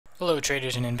Hello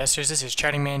traders and investors, this is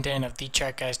Charting Man Dan of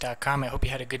TheChartGuys.com. I hope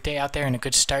you had a good day out there and a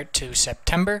good start to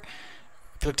September.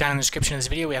 If you look down in the description of this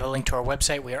video, we have a link to our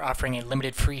website. We are offering a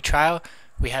limited free trial.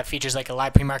 We have features like a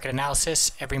live pre-market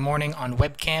analysis every morning on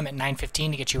webcam at 9:15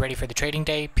 to get you ready for the trading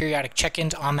day, periodic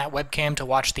check-ins on that webcam to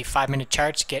watch the 5-minute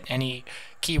charts, get any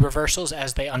key reversals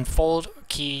as they unfold,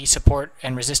 key support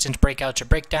and resistance breakouts or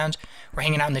breakdowns. We're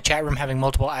hanging out in the chat room having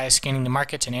multiple eyes scanning the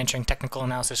markets and answering technical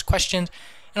analysis questions.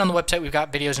 And on the website, we've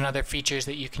got videos and other features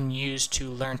that you can use to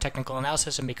learn technical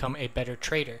analysis and become a better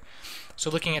trader. So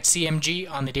looking at CMG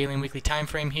on the daily and weekly time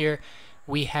frame here,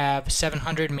 we have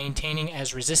 700 maintaining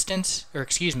as resistance, or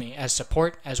excuse me, as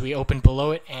support as we opened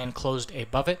below it and closed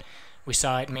above it. We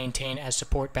saw it maintain as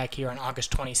support back here on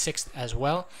August 26th as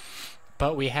well.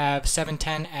 But we have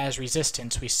 710 as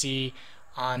resistance. We see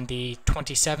on the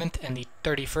 27th and the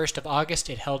 31st of August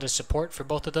it held as support for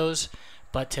both of those,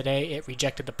 but today it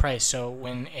rejected the price. So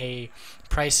when a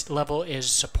price level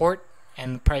is support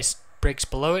and the price breaks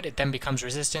below it, it then becomes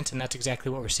resistance, and that's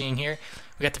exactly what we're seeing here.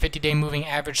 We got the 50-day moving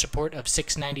average support of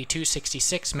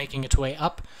 692.66 making its way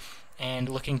up and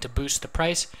looking to boost the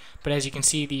price. But as you can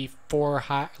see, the four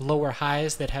lower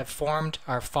highs that have formed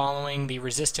are following the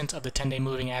resistance of the 10-day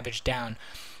moving average down.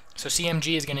 So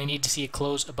CMG is going to need to see a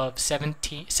close above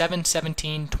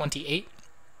 717.28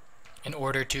 in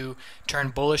order to turn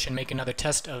bullish and make another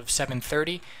test of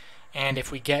 730. And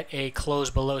if we get a close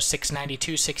below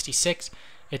 692.66,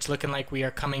 it's looking like we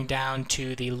are coming down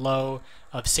to the low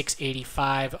of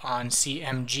 685 on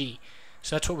CMG.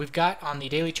 So that's what we've got on the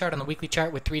daily chart. On the weekly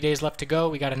chart, with 3 days left to go,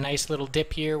 we got a nice little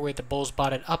dip here where the bulls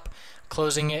bought it up,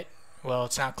 closing it. Well,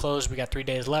 it's not closed, we got 3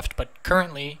 days left, but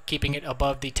currently keeping it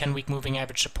above the 10-week moving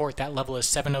average support. That level is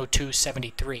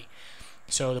 702.73.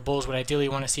 So the bulls would ideally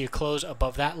want to see a close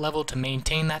above that level to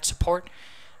maintain that support,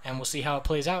 and we'll see how it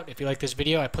plays out. If you like this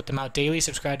video, I put them out daily.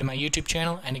 Subscribe to my YouTube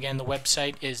channel, and again, the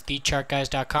website is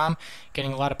TheChartGuys.com.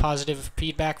 Getting a lot of positive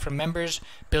feedback from members,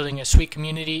 building a sweet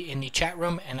community in the chat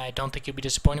room, and I don't think you'll be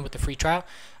disappointed with the free trial.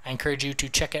 I encourage you to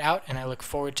check it out, and I look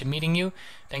forward to meeting you.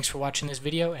 Thanks for watching this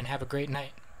video, and have a great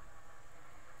night.